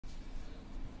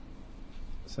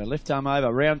So left arm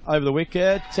over, round over the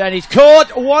wicket, and he's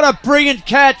caught. What a brilliant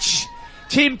catch.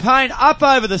 Tim Paine up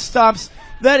over the stumps.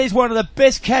 That is one of the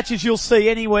best catches you'll see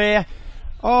anywhere.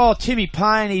 Oh, Timmy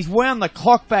Paine, he's wound the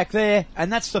clock back there,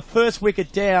 and that's the first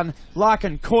wicket down.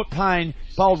 Larkin caught Paine,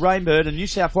 bowled Rainbird, and New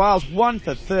South Wales 1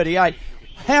 for 38.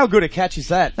 How good a catch is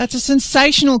that? That's a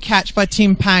sensational catch by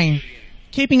Tim Paine.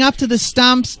 Keeping up to the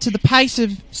stumps, to the pace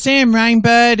of Sam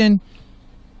Rainbird, and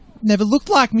never looked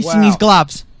like missing his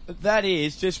gloves. That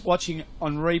is, just watching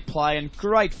on replay, and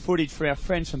great footage for our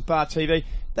friends from Bar TV.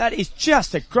 That is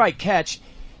just a great catch.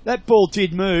 That ball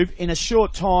did move in a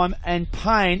short time, and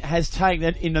Paine has taken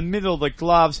it in the middle of the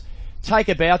gloves. Take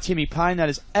a bow, Timmy Paine. That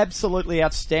is absolutely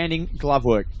outstanding glove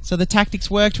work. So the tactics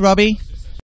worked, Robbie.